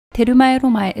THERMÆ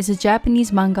ROMÆ is a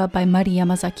Japanese manga by Mari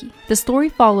Yamazaki. The story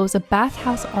follows a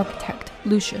bathhouse architect,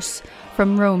 Lucius,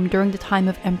 from Rome during the time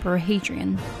of Emperor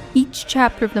Hadrian. Each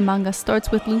chapter of the manga starts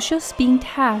with Lucius being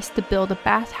tasked to build a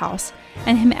bathhouse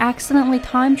and him accidentally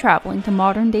time traveling to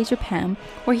modern-day Japan,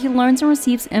 where he learns and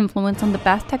receives influence on the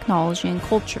bath technology and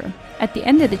culture. At the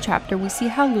end of the chapter, we see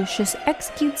how Lucius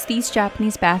executes these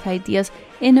Japanese bath ideas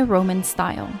in a Roman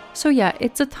style. So yeah,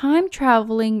 it's a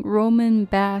time-traveling Roman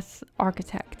bath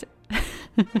architect.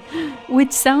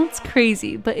 Which sounds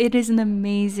crazy, but it is an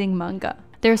amazing manga.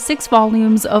 There are 6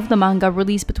 volumes of the manga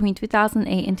released between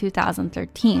 2008 and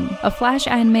 2013. A Flash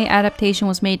anime adaptation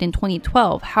was made in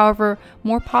 2012, however,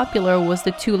 more popular was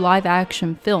the 2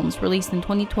 live-action films released in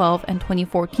 2012 and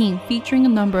 2014 featuring a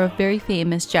number of very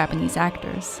famous Japanese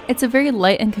actors. It's a very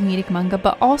light and comedic manga,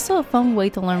 but also a fun way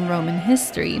to learn Roman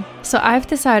history. So I've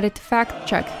decided to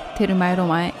fact-check THERMÆ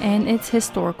ROMÆ and its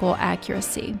historical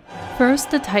accuracy. First,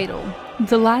 the title.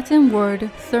 The Latin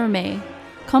word thermae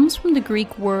comes from the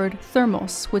Greek word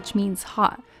thermos, which means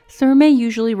hot. Thermae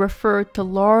usually refer to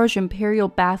large imperial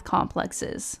bath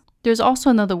complexes. There's also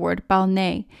another word,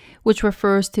 balneae, which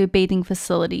refers to bathing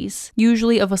facilities,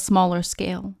 usually of a smaller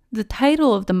scale. The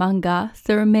title of the manga,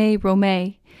 THERMÆ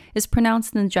ROMÆ, is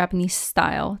pronounced in the Japanese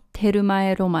style,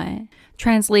 TERMÆ ROMÆ,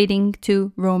 translating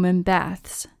to Roman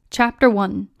baths. Chapter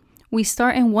 1. We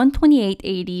start in 128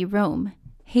 AD Rome.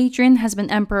 Hadrian has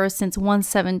been emperor since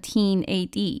 117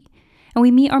 AD. And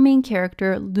we meet our main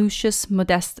character, Lucius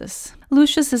Modestus.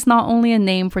 Lucius is not only a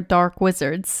name for dark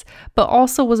wizards, but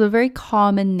also was a very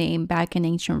common name back in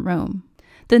ancient Rome.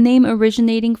 The name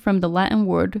originating from the Latin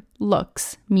word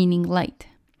lux, meaning light.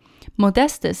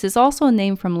 Modestus is also a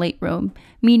name from late Rome,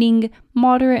 meaning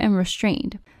moderate and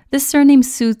restrained. This surname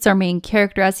suits our main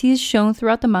character as he is shown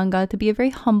throughout the manga to be a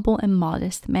very humble and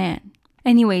modest man.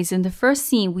 Anyways, in the first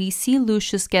scene, we see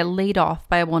Lucius get laid off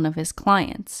by one of his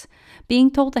clients,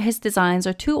 being told that his designs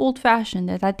are too old-fashioned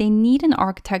and that they need an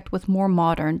architect with more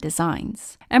modern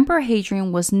designs. Emperor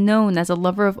Hadrian was known as a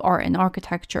lover of art and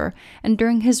architecture, and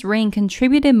during his reign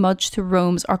contributed much to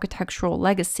Rome's architectural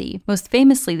legacy, most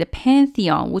famously the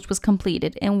Pantheon, which was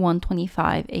completed in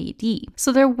 125 AD.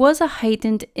 So there was a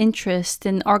heightened interest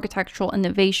in architectural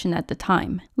innovation at the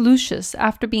time. Lucius,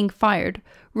 after being fired,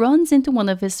 runs into one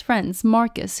of his friends,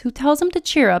 Marcus, who tells him to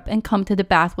cheer up and come to the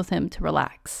bath with him to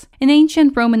relax. In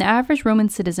ancient Rome, an average Roman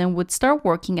citizen would start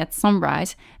working at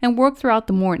sunrise and work throughout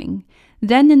the morning.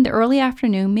 Then in the early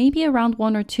afternoon, maybe around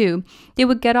 1 or 2, they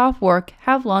would get off work,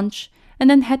 have lunch, and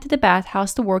then head to the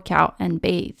bathhouse to work out and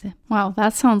bathe. Wow,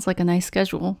 that sounds like a nice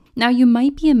schedule. Now you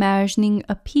might be imagining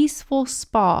a peaceful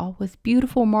spa with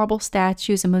beautiful marble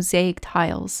statues and mosaic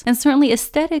tiles. And certainly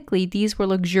aesthetically, these were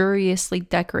luxuriously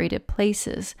decorated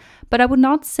places. But I would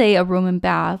not say a Roman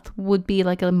bath would be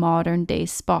like a modern day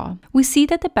spa. We see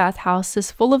that the bathhouse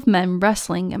is full of men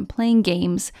wrestling and playing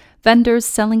games, vendors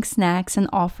selling snacks and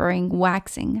offering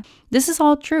waxing. This is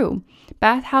all true.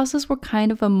 Bathhouses were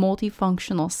kind of a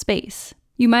multifunctional space.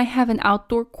 You might have an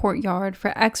outdoor courtyard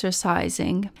for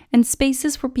exercising and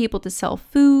spaces for people to sell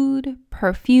food,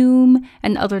 perfume,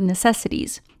 and other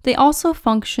necessities. They also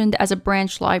functioned as a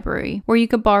branch library where you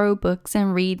could borrow books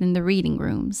and read in the reading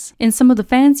rooms. In some of the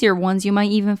fancier ones, you might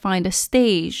even find a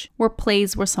stage where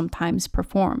plays were sometimes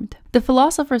performed. The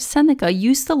philosopher Seneca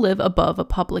used to live above a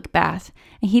public bath,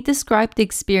 and he described the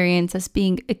experience as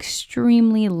being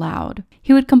extremely loud.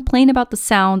 He would complain about the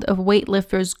sound of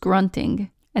weightlifters grunting,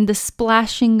 and the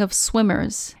splashing of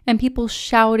swimmers, and people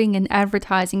shouting and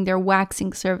advertising their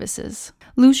waxing services.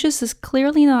 Lucius is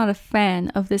clearly not a fan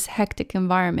of this hectic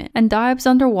environment and dives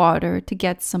underwater to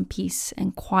get some peace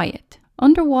and quiet.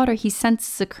 Underwater, he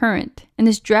senses a current and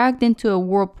is dragged into a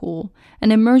whirlpool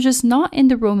and emerges not in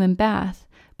the Roman bath,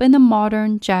 but in a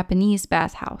modern Japanese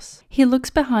bathhouse. He looks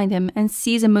behind him and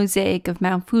sees a mosaic of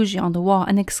Mount Fuji on the wall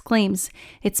and exclaims,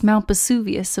 "It's Mount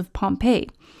Vesuvius of Pompeii,"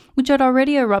 which had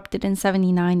already erupted in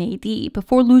 79 AD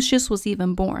before Lucius was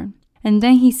even born. And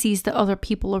then he sees the other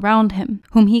people around him,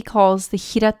 whom he calls the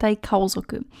Hiratai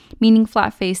Kaozoku, meaning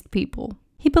flat-faced people.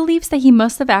 He believes that he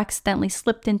must have accidentally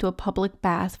slipped into a public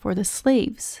bath for the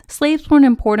slaves. Slaves were an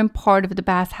important part of the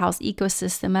bathhouse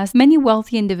ecosystem, as many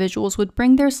wealthy individuals would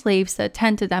bring their slaves to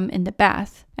attend to them in the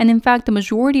bath. And in fact, the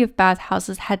majority of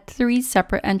bathhouses had 3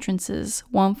 separate entrances,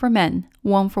 one for men,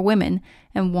 one for women,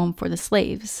 and one for the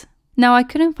slaves. Now, I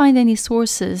couldn't find any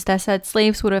sources that said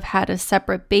slaves would have had a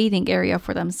separate bathing area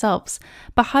for themselves,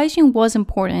 but hygiene was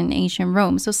important in ancient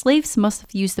Rome, so slaves must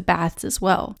have used the baths as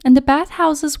well. And the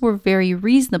bathhouses were very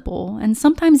reasonable, and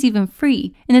sometimes even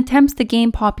free. In attempts to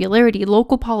gain popularity,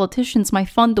 local politicians might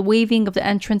fund the waiving of the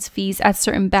entrance fees at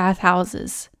certain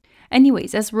bathhouses.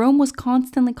 Anyways, as Rome was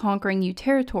constantly conquering new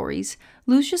territories,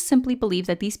 Lucius simply believed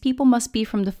that these people must be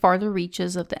from the farther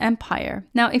reaches of the empire.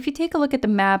 Now, if you take a look at the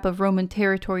map of Roman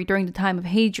territory during the time of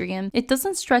Hadrian, it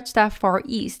doesn't stretch that far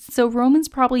east, so Romans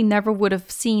probably never would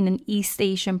have seen an East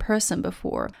Asian person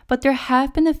before. But there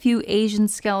have been a few Asian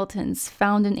skeletons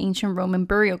found in ancient Roman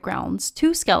burial grounds.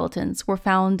 2 skeletons were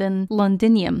found in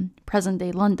Londinium,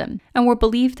 present-day London, and were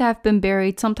believed to have been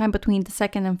buried sometime between the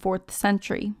 2nd and 4th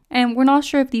century. And we're not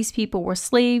sure if these people were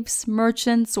slaves,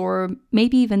 merchants, or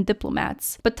maybe even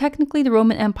diplomats, but technically the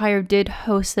Roman Empire did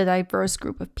host a diverse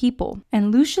group of people,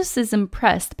 and Lucius is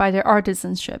impressed by their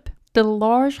artisanship. The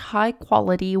large,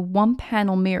 high-quality,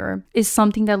 one-panel mirror is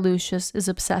something that Lucius is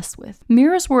obsessed with.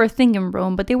 Mirrors were a thing in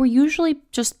Rome, but they were usually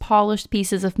just polished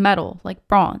pieces of metal, like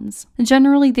bronze.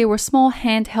 Generally, they were small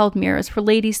handheld mirrors for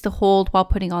ladies to hold while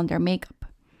putting on their makeup.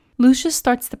 Lucius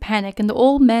starts to panic, and the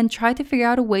old men try to figure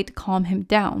out a way to calm him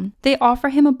down. They offer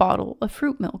him a bottle of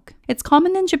fruit milk. It's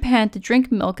common in Japan to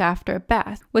drink milk after a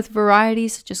bath, with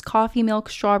varieties such as coffee milk,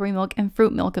 strawberry milk, and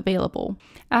fruit milk available.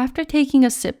 After taking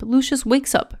a sip, Lucius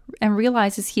wakes up and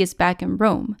realizes he is back in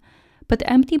Rome, but the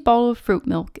empty bottle of fruit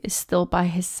milk is still by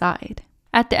his side.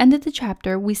 At the end of the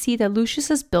chapter, we see that Lucius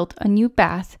has built a new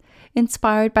bath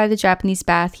inspired by the Japanese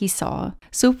bath he saw.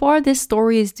 So far, this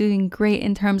story is doing great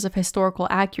in terms of historical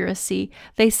accuracy.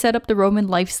 They set up the Roman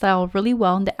lifestyle really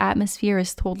well and the atmosphere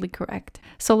is totally correct.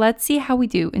 So let's see how we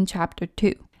do in chapter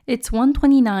 2. It's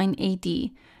 129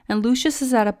 AD, and Lucius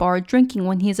is at a bar drinking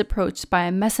when he is approached by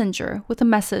a messenger with a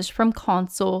message from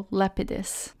consul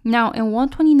Lepidus. Now, in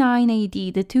 129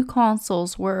 AD, the 2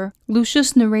 consuls were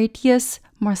Lucius Neratius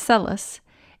Marcellus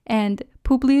and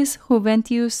Publius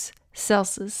Juventius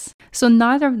Celsus. So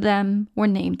neither of them were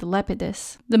named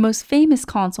Lepidus. The most famous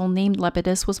consul named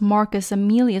Lepidus was Marcus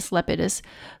Aemilius Lepidus,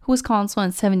 who was consul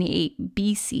in 78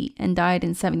 BC and died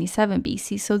in 77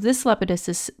 BC, so this Lepidus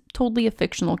is totally a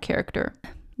fictional character.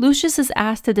 Lucius is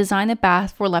asked to design a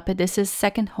bath for Lepidus'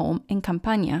 second home in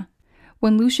Campania.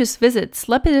 When Lucius visits,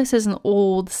 Lepidus is an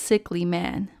old, sickly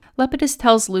man. Lepidus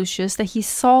tells Lucius that he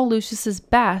saw Lucius's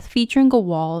bath featuring a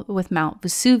wall with Mount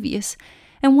Vesuvius,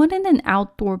 and wanted an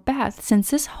outdoor bath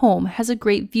since his home has a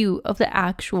great view of the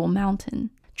actual mountain.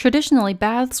 Traditionally,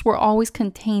 baths were always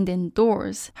contained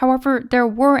indoors. However, there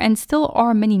were and still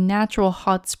are many natural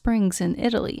hot springs in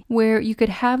Italy, where you could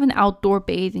have an outdoor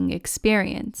bathing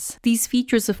experience. These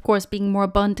features, of course, being more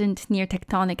abundant near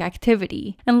tectonic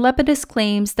activity, and Lepidus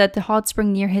claims that the hot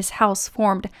spring near his house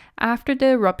formed after the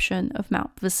eruption of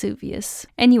Mount Vesuvius.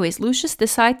 Anyways, Lucius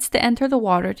decides to enter the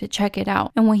water to check it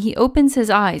out, and when he opens his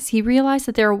eyes, he realizes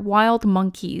that there are wild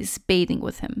monkeys bathing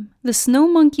with him. The snow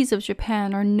monkeys of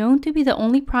Japan are known to be the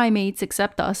only primates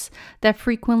except us that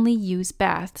frequently use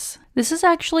baths. This is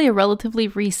actually a relatively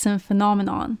recent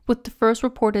phenomenon, with the first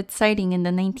reported sighting in the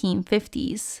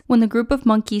 1950s, when a group of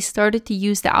monkeys started to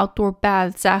use the outdoor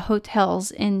baths at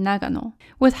hotels in Nagano.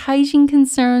 With hygiene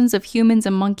concerns of humans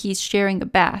and monkeys sharing a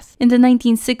bath, in the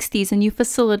 1960s a new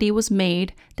facility was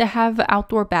made to have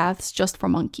outdoor baths just for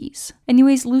monkeys.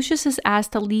 Anyways, Lucius is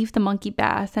asked to leave the monkey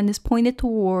bath and is pointed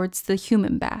towards the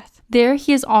human bath. There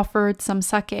he is offered some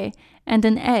sake and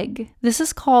an egg. This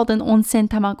is called an onsen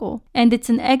tamago, and it's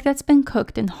an egg that's been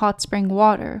cooked in hot spring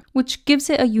water, which gives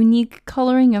it a unique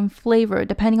coloring and flavor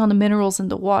depending on the minerals in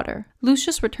the water.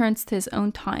 Lucius returns to his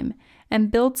own time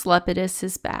and builds Lepidus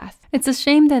his bath. It's a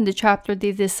shame that in the chapter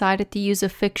they decided to use a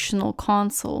fictional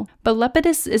consul, but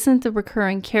Lepidus isn't a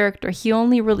recurring character, he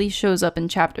only really shows up in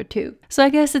chapter 2. So I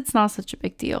guess it's not such a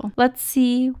big deal. Let's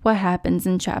see what happens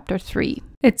in chapter 3.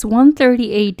 It's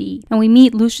 130 AD, and we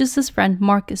meet Lucius's friend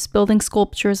Marcus building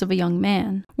sculptures of a young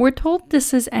man. We're told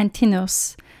this is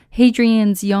Antinous,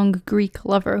 Hadrian's young Greek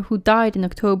lover who died in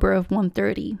October of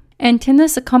 130.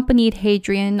 Antinous accompanied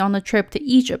Hadrian on a trip to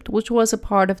Egypt, which was a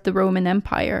part of the Roman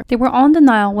Empire. They were on the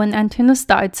Nile when Antinous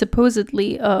died,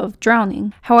 supposedly of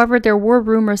drowning. However, there were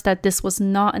rumors that this was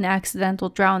not an accidental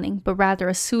drowning, but rather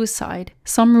a suicide.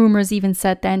 Some rumors even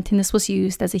said that Antinous was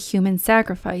used as a human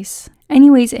sacrifice.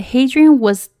 Anyways, Hadrian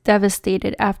was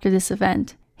devastated after this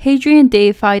event. Hadrian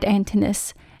deified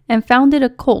Antinous and founded a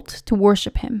cult to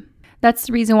worship him. That's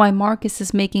the reason why Marcus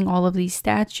is making all of these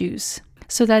statues,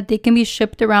 so that they can be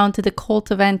shipped around to the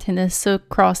cult of Antinous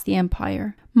across the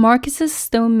empire. Marcus's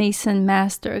stonemason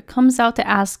master comes out to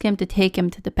ask him to take him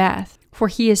to the bath, for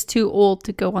he is too old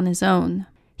to go on his own.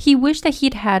 He wished that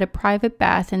he'd had a private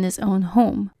bath in his own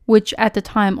home, which at the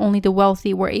time only the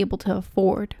wealthy were able to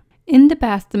afford. In the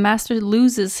bath, the master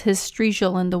loses his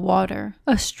strigil in the water.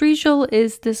 A strigil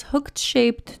is this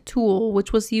hooked-shaped tool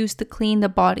which was used to clean the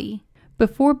body.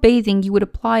 Before bathing, you would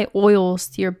apply oils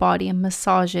to your body and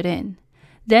massage it in.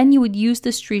 Then you would use the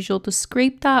strigil to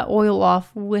scrape that oil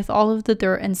off with all of the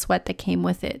dirt and sweat that came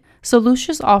with it. So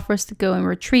Lucius offers to go and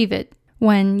retrieve it,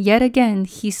 when yet again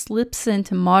he slips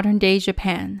into modern-day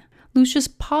Japan. Lucius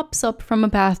pops up from a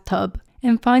bathtub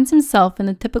and finds himself in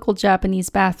a typical Japanese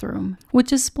bathroom,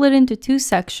 which is split into two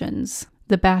sections,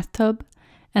 the bathtub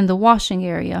and the washing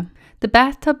area. The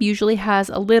bathtub usually has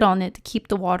a lid on it to keep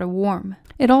the water warm.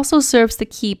 It also serves to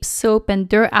keep soap and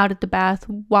dirt out of the bath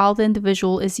while the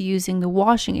individual is using the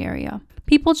washing area.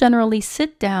 People generally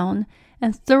sit down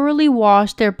and thoroughly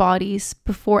wash their bodies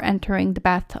before entering the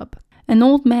bathtub. An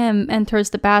old man enters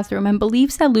the bathroom and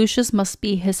believes that Lucius must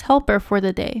be his helper for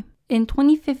the day. In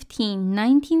 2015,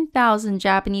 19,000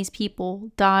 Japanese people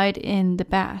died in the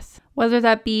bath, whether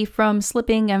that be from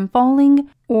slipping and falling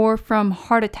or from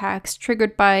heart attacks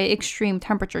triggered by extreme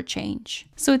temperature change.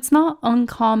 So it's not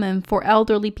uncommon for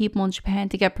elderly people in Japan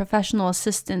to get professional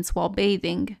assistance while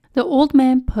bathing. The old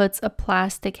man puts a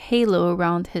plastic halo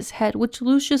around his head, which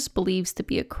Lucius believes to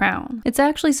be a crown. It's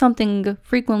actually something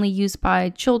frequently used by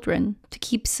children to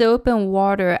keep soap and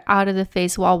water out of the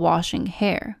face while washing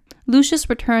hair. Lucius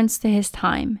returns to his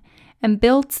time and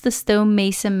builds the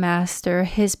stonemason master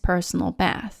his personal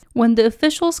bath. When the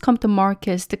officials come to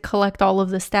Marcus to collect all of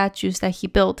the statues that he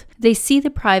built, they see the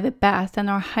private bath and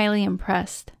are highly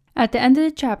impressed. At the end of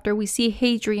the chapter, we see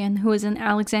Hadrian, who is in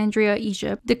Alexandria,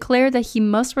 Egypt, declare that he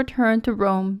must return to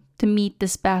Rome to meet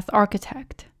this bath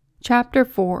architect. Chapter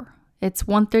 4. It's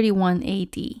 131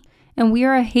 AD, and we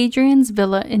are at Hadrian's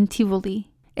villa in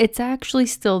Tivoli. It's actually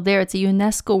still there. It's a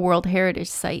UNESCO World Heritage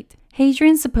Site.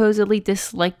 Hadrian supposedly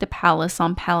disliked the palace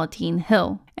on Palatine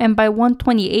Hill, and by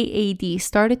 128 AD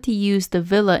started to use the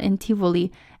villa in Tivoli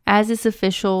as his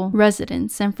official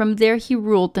residence, and from there he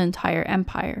ruled the entire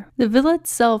empire. The villa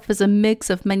itself is a mix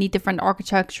of many different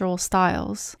architectural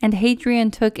styles, and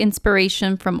Hadrian took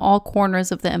inspiration from all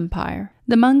corners of the empire.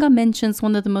 The manga mentions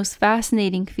one of the most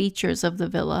fascinating features of the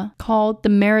villa, called the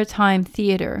Maritime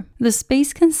Theater. The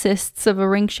space consists of a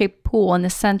ring-shaped pool on a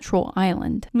central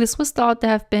island. This was thought to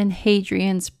have been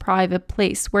Hadrian's private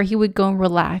place where he would go and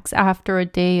relax after a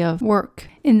day of work.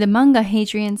 In the manga,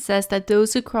 Hadrian says that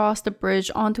those who cross the bridge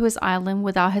onto his island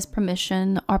without his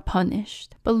permission are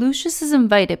punished. But Lucius is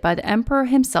invited by the emperor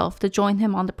himself to join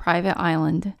him on the private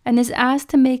island, and is asked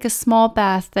to make a small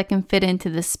bath that can fit into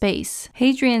the space.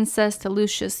 Hadrian says to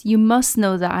Lucius, "You must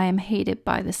know that I am hated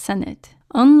by the Senate."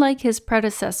 Unlike his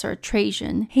predecessor,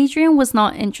 Trajan, Hadrian was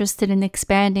not interested in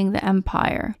expanding the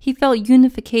empire. He felt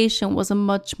unification was a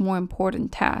much more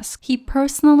important task. He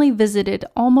personally visited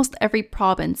almost every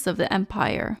province of the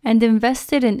empire and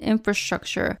invested in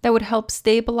infrastructure that would help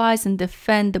stabilize and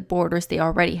defend the borders they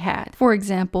already had. For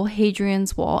example,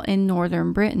 Hadrian's Wall in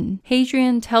northern Britain.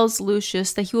 Hadrian tells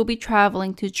Lucius that he will be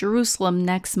traveling to Jerusalem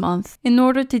next month in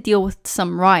order to deal with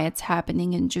some riots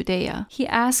happening in Judea. He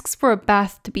asks for a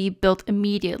bath to be built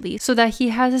immediately so that he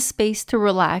has a space to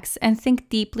relax and think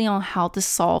deeply on how to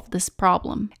solve this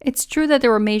problem. It's true that there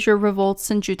were major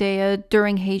revolts in Judea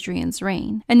during Hadrian's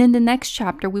reign, and in the next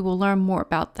chapter we will learn more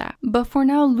about that. But for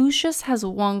now, Lucius has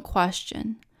one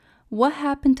question. What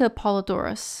happened to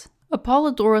Apollodorus?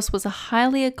 Apollodorus was a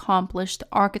highly accomplished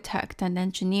architect and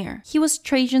engineer. He was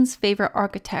Trajan's favorite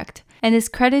architect and is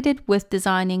credited with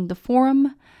designing the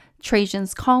Forum,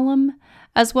 Trajan's Column,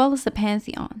 as well as the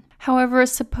Pantheon. However,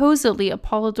 supposedly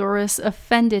Apollodorus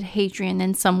offended Hadrian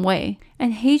in some way,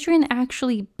 and Hadrian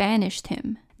actually banished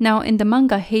him. Now, in the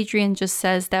manga, Hadrian just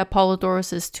says that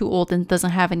Apollodorus is too old and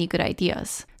doesn't have any good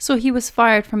ideas, so he was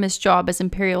fired from his job as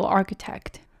imperial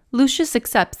architect. Lucius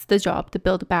accepts the job to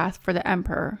build a bath for the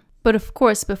emperor. But of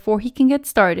course, before he can get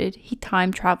started, he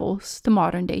time travels to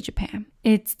modern-day Japan.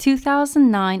 It's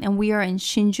 2009 and we are in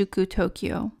Shinjuku,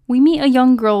 Tokyo. We meet a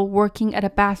young girl working at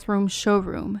a bathroom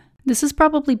showroom. This is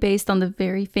probably based on the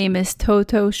very famous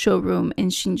Toto showroom in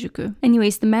Shinjuku.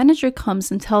 Anyways, the manager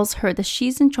comes and tells her that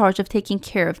she's in charge of taking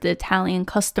care of the Italian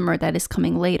customer that is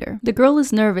coming later. The girl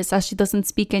is nervous as she doesn't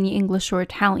speak any English or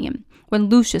Italian when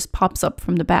Lucius pops up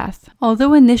from the bath.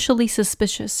 Although initially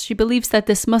suspicious, she believes that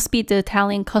this must be the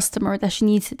Italian customer that she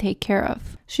needs to take care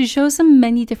of. She shows him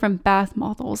many different bath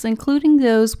models, including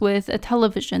those with a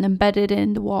television embedded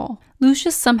in the wall.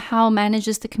 Lucius somehow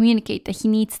manages to communicate that he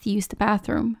needs to use the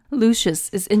bathroom. Lucius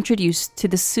is introduced to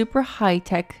the super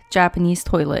high-tech Japanese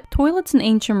toilet. Toilets in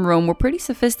ancient Rome were pretty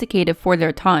sophisticated for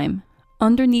their time.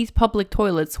 underneath public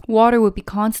toilets, water would be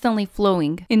constantly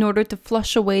flowing in order to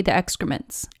flush away the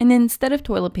excrements. And instead of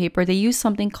toilet paper, they used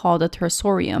something called a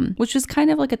tersorium, which was kind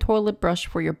of like a toilet brush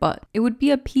for your butt. It would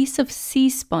be a piece of sea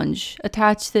sponge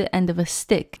attached to the end of a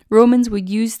stick. Romans would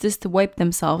use this to wipe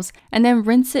themselves and then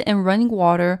rinse it in running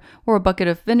water or a bucket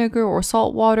of vinegar or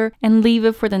salt water and leave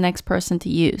it for the next person to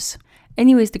use.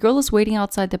 Anyways, the girl is waiting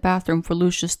outside the bathroom for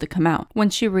Lucius to come out when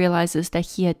she realizes that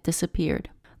he had disappeared.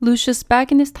 Lucius,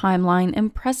 back in his timeline,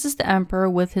 impresses the emperor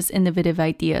with his innovative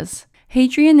ideas.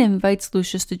 Hadrian invites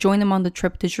Lucius to join him on the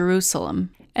trip to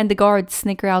Jerusalem, and the guards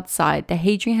snicker outside that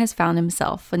Hadrian has found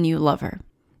himself a new lover.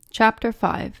 Chapter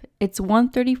 5. It's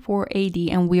 134 AD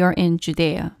and we are in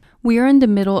Judea. We are in the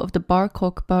middle of the Bar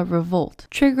Kokhba revolt,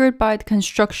 triggered by the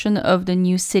construction of the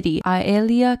new city,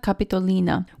 Aelia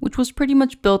Capitolina, which was pretty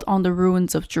much built on the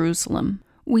ruins of Jerusalem.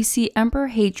 We see Emperor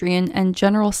Hadrian and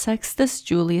General Sextus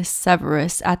Julius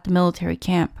Severus at the military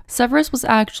camp. Severus was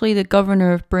actually the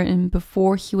governor of Britain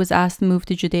before he was asked to move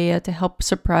to Judea to help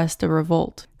suppress the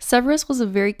revolt. Severus was a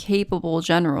very capable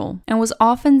general and was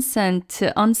often sent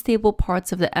to unstable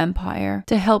parts of the empire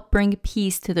to help bring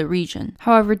peace to the region.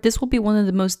 However, this will be one of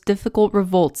the most difficult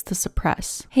revolts to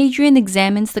suppress. Hadrian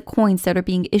examines the coins that are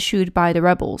being issued by the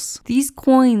rebels. These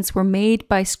coins were made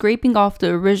by scraping off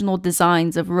the original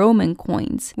designs of Roman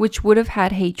coins, which would have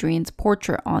had Hadrian's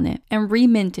portrait on it, and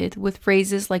reminted with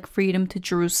phrases like freedom to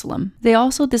Jerusalem. They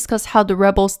also discuss how the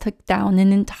rebels took down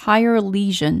an entire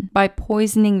legion by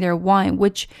poisoning their wine,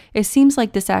 which it seems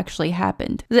like this actually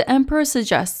happened. The emperor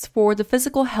suggests for the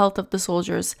physical health of the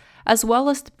soldiers, as well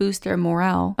as to boost their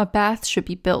morale, a bath should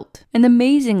be built. And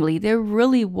amazingly, there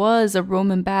really was a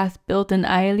Roman bath built in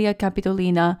Aelia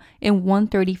Capitolina in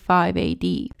 135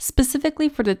 AD, specifically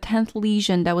for the 10th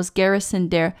legion that was garrisoned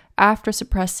there after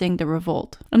suppressing the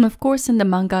revolt. And of course in the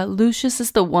manga, Lucius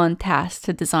is the one tasked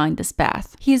to design this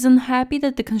bath. He is unhappy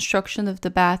that the construction of the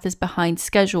bath is behind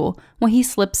schedule when he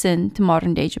slips into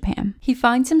modern day Japan. He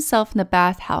finds himself in a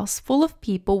bathhouse full of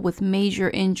people with major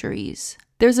injuries.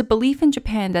 There's a belief in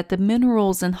Japan that the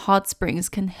minerals in hot springs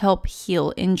can help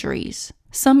heal injuries.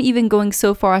 Some even going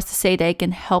so far as to say that it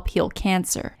can help heal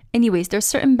cancer. Anyways, there's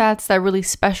certain baths that really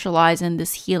specialize in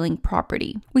this healing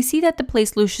property. We see that the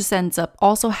place Lucius ends up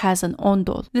also has an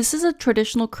ondo. This is a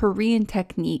traditional Korean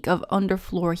technique of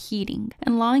underfloor heating,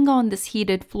 and lying on this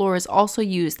heated floor is also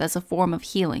used as a form of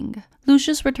healing.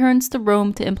 Lucius returns to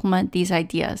Rome to implement these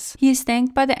ideas. He is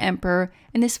thanked by the emperor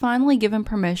and is finally given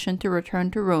permission to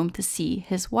return to Rome to see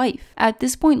his wife. At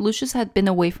this point, Lucius had been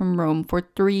away from Rome for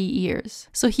 3 years,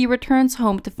 so he returns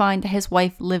home to find that his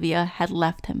wife Livia had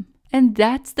left him. And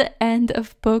that's the end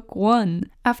of book 1.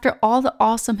 After all the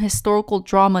awesome historical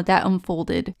drama that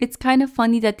unfolded, it's kind of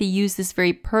funny that they use this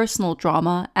very personal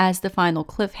drama as the final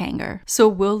cliffhanger. So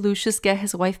will Lucius get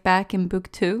his wife back in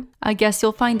book 2? I guess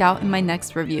you'll find out in my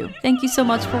next review. Thank you so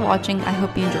much for watching. I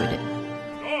hope you enjoyed it.